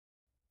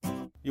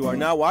You are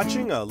now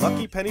watching a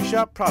Lucky Penny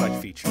Shop product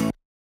feature.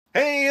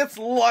 Hey, it's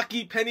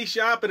Lucky Penny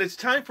Shop, and it's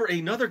time for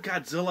another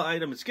Godzilla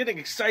item. It's getting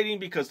exciting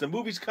because the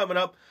movie's coming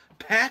up.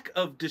 Pack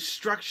of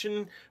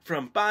Destruction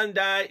from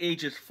Bandai,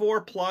 ages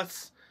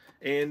 4+,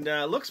 and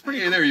looks pretty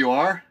Hey, cool. there you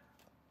are.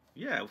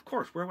 Yeah, of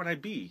course. Where would I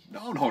be?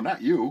 No,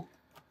 not you.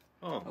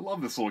 Oh, I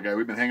love this little guy.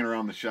 We've been hanging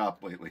around the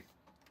shop lately.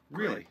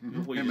 really?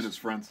 Mm-hmm. Well, Him you and his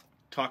friends.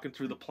 talking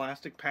through the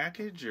plastic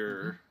package,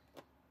 or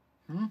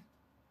Mm-hmm.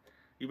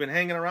 you've been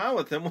hanging around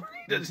with him?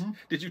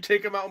 Did you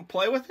take him out and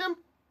play with him?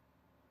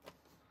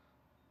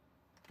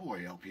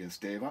 Boy,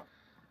 LPS-Dave,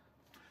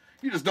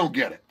 you just don't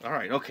get it. All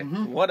right, okay,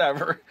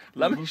 whatever.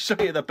 Let me show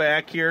you the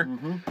back here.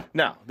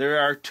 Now, there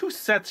are two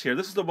sets here.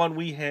 This is the one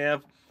we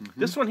have.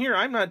 This one here,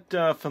 I'm not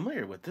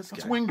familiar with this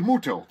That's guy. Winged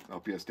Muto,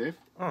 LPS-Dave.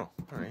 Oh, all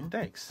right,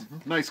 thanks.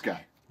 Nice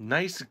guy.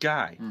 Nice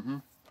guy.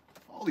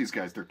 All these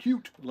guys, they're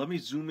cute. Let me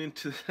zoom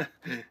into...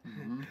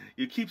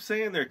 You keep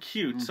saying they're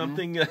cute.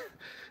 Something... all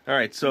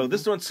right, so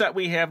this one set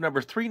we have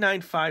number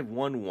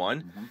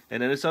 39511,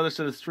 and then this other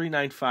set is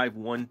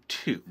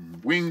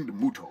 39512. Winged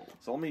Muto.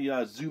 So let me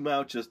zoom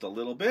out just a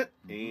little bit,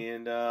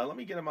 and let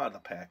me get them out of the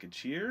package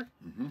here.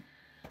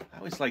 I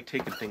always like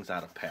taking things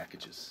out of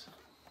packages.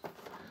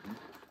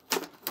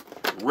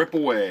 Rip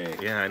away.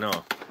 Yeah, I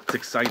know. It's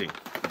exciting.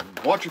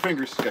 Watch your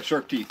fingers. Got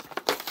sharp teeth.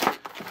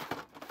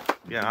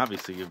 Yeah,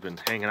 obviously you've been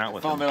hanging out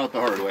with Found them. that out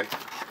the hard way.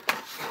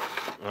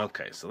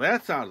 Okay, so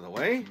that's out of the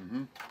way.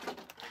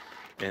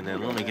 And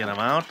then let me get them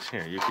out.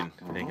 Here, you can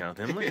hang out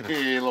with them. Look at this.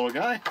 Hey, little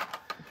guy.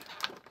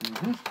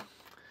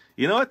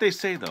 You know what they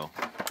say, though?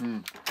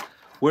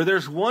 Where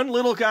there's one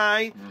little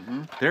guy,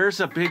 there's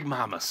a big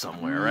mama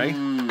somewhere, right?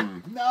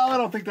 No, I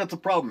don't think that's a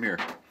problem here.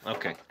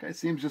 Okay. Guy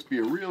seems just to be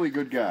a really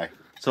good guy.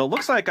 So it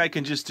looks like I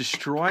can just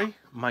destroy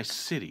my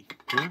city.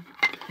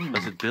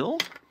 Does it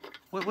build?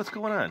 What's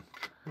going on?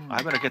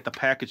 I better get the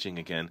packaging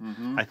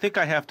again. I think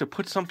I have to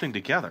put something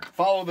together.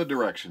 Follow the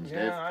directions, Dave.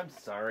 Yeah, I'm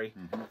sorry.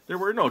 There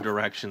were no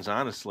directions,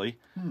 honestly.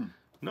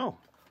 No.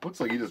 Looks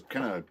like he just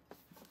kind of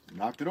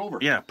knocked it over.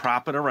 Yeah,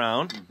 prop it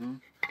around.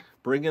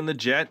 Bring in the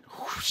jet.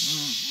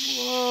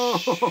 Whoa.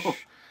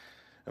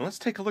 And let's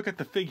take a look at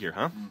the figure,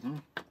 huh?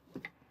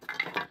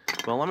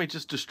 Well, let me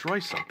just destroy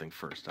something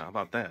first. How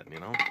about that, you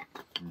know?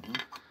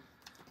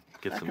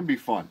 Get That can be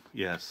fun.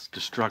 Yes,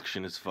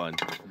 destruction is fun.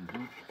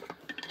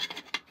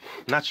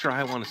 Not sure how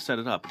I want to set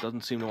it up. It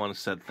doesn't seem to want to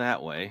set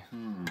that way.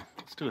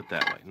 Let's do it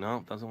that way. No,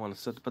 it doesn't want to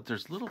set. But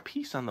there's a little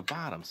piece on the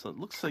bottom, so it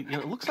looks like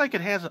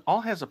it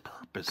all has a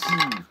purpose.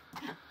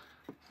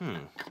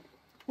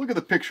 Look at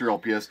the picture,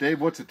 LPS, Dave.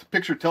 What's it? The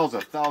picture tells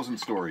 1,000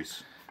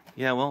 stories.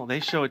 Yeah, well, they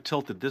show it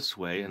tilted this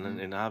way, and then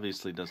it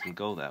obviously doesn't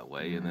go that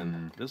way. And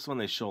then this one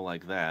they show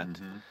like that.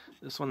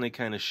 This one they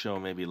kind of show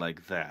maybe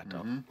like that.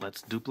 Oh,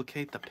 let's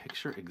duplicate the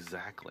picture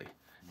exactly.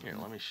 Here,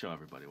 let me show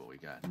everybody what we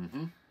got.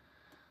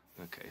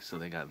 Okay, so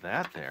they got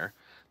that there.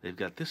 They've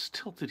got this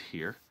tilted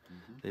here.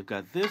 They've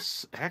got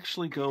this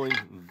actually going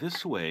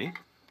this way,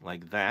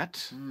 like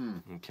that.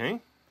 Okay?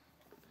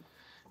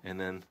 And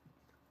then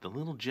the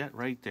little jet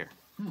right there.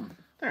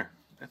 There.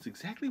 That's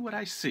exactly what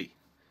I see.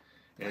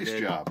 And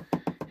Nice job.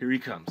 Here he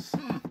comes.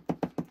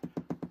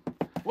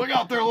 Look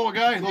out there, little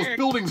guy. Those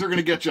buildings are going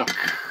to get you.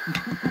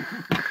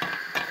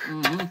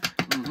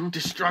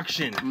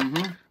 Destruction.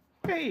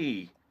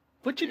 Hey,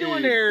 what you Hey,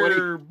 doing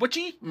there,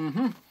 Butchie?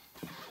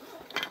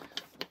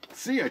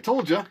 See, I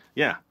told you.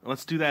 Yeah,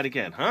 let's do that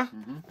again, huh?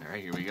 All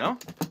right, here we go.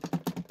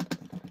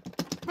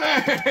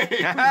 Hey, who's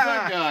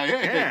that guy?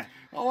 Hey, Yeah.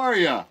 how are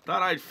you?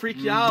 Thought I'd freak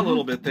you out a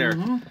little bit there.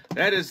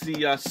 That is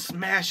the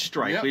Smash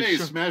Strike. Yep, We hey,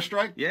 show- Smash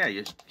Strike. Yeah,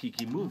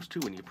 he moves too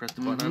when you press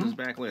the button on his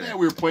back leg. Yeah,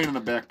 we were playing in the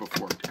back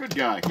before. Good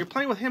guy. You're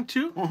playing with him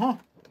too? Uh-huh.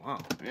 Wow.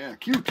 Yeah,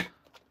 cute.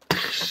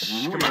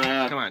 Come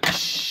on, come on.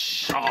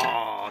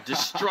 Oh,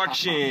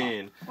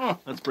 destruction.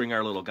 Let's bring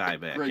our little guy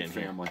back Great in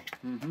family.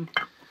 here.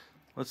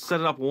 Let's set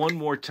it up one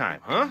more time,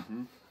 huh?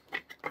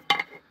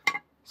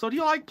 So do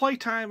you like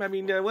playtime? I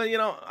mean, well, you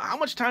know, how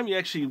much time are you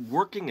actually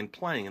working and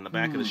playing in the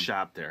back of the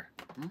shop there?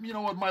 You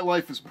know what? My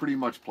life is pretty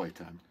much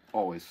playtime.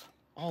 Always.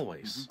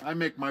 Always. I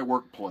make my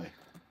work play.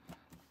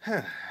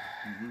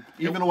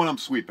 Even when I'm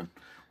sweeping.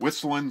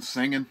 Whistling,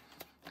 singing.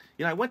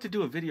 You know, I went to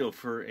do a video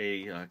for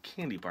a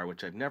candy bar,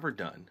 which I've never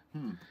done,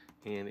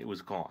 and it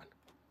was gone.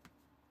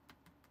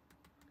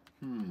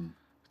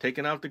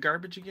 Taking out the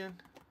garbage again?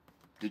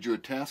 Did you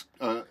ask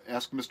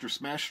Mr.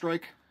 Smash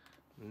Strike?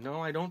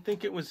 No, I don't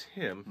think it was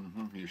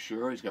him. You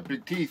sure? He's got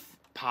big teeth.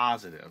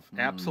 Positive.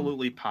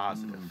 Absolutely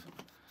positive.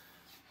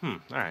 All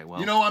right, well.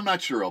 You know, I'm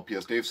not sure,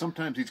 LPS Dave.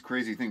 Sometimes these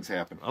crazy things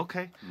happen.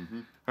 Okay.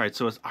 All right,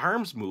 so his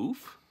arms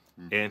move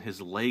and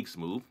his legs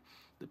move.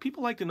 The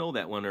people like to know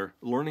that when they're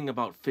learning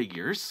about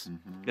figures.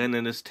 And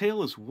then his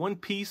tail is one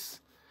piece.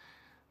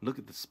 Look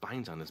at the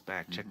spines on his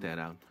back. Check that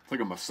out. It's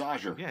like a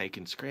massager. Yeah, he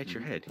can scratch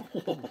your head.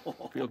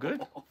 Feel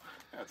good?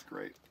 That's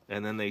great.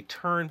 And then they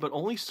turn, but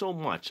only so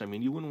much. I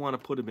mean, you wouldn't want to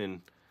put him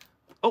in...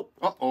 Oh,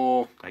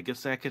 Uh-oh. I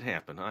guess that could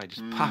happen. I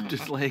just popped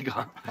his leg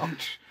off.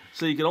 Ouch.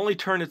 So you can only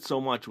turn it so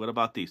much. What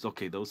about these?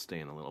 Okay, those stay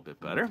in a little bit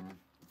better.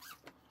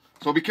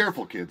 So be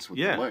careful, kids, with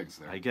the legs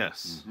there. I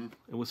guess.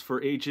 It was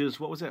for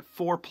ages, what was that,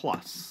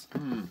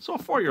 4+. So a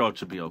 4-year-old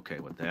should be okay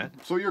with that.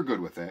 So you're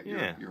good with that.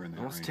 Yeah. You're in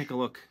that Let's range. take a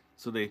look.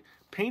 So they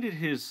painted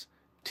his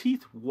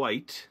teeth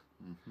white,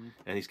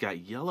 and he's got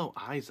yellow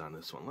eyes on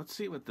this one. Let's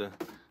see what the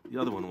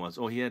other one was.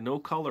 Oh, he had no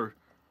color.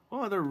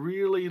 Oh, they're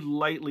really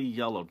lightly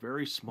yellowed,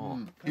 very small.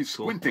 He's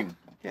cool. squinting.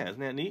 Yeah, isn't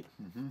that neat?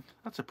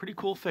 That's a pretty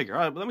cool figure.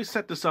 All right, let me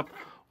set this up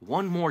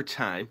one more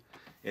time,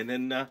 and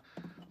then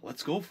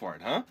let's go for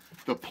it, huh?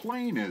 The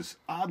plane is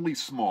oddly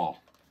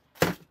small.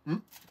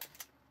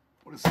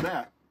 What is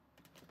that?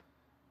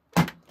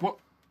 What?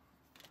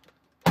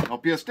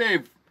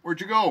 LPS-Dave, where'd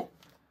you go?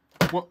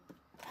 What?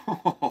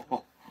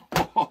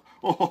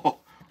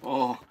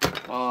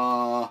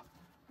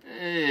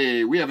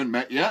 Hey, we haven't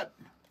met yet.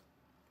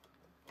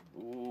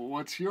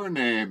 What's your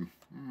name?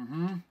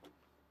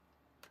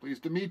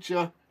 Pleased to meet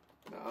you.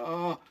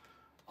 I'll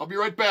be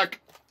right back.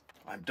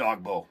 I'm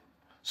Dogbo.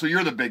 So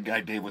you're the big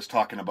guy Dave was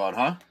talking about,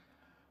 huh?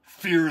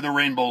 Fear the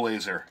rainbow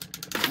laser.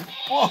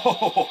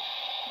 Whoa!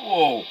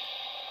 Whoa!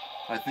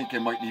 I think I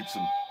might need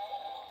some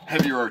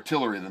heavier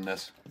artillery than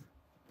this.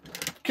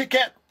 Kit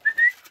Kat!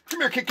 Come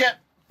here, Kit Kat!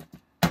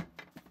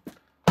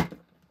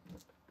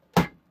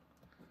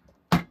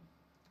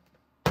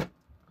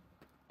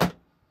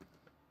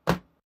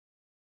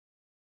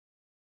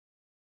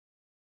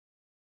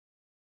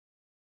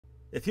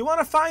 If you want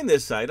to find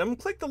this item,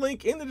 click the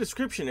link in the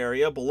description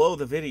area below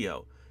the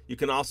video. You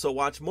can also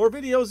watch more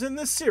videos in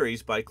this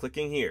series by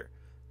clicking here.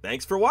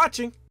 Thanks for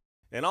watching!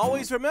 And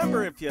always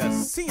remember, if you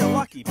see a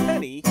lucky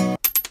penny,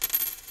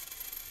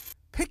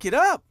 pick it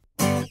up!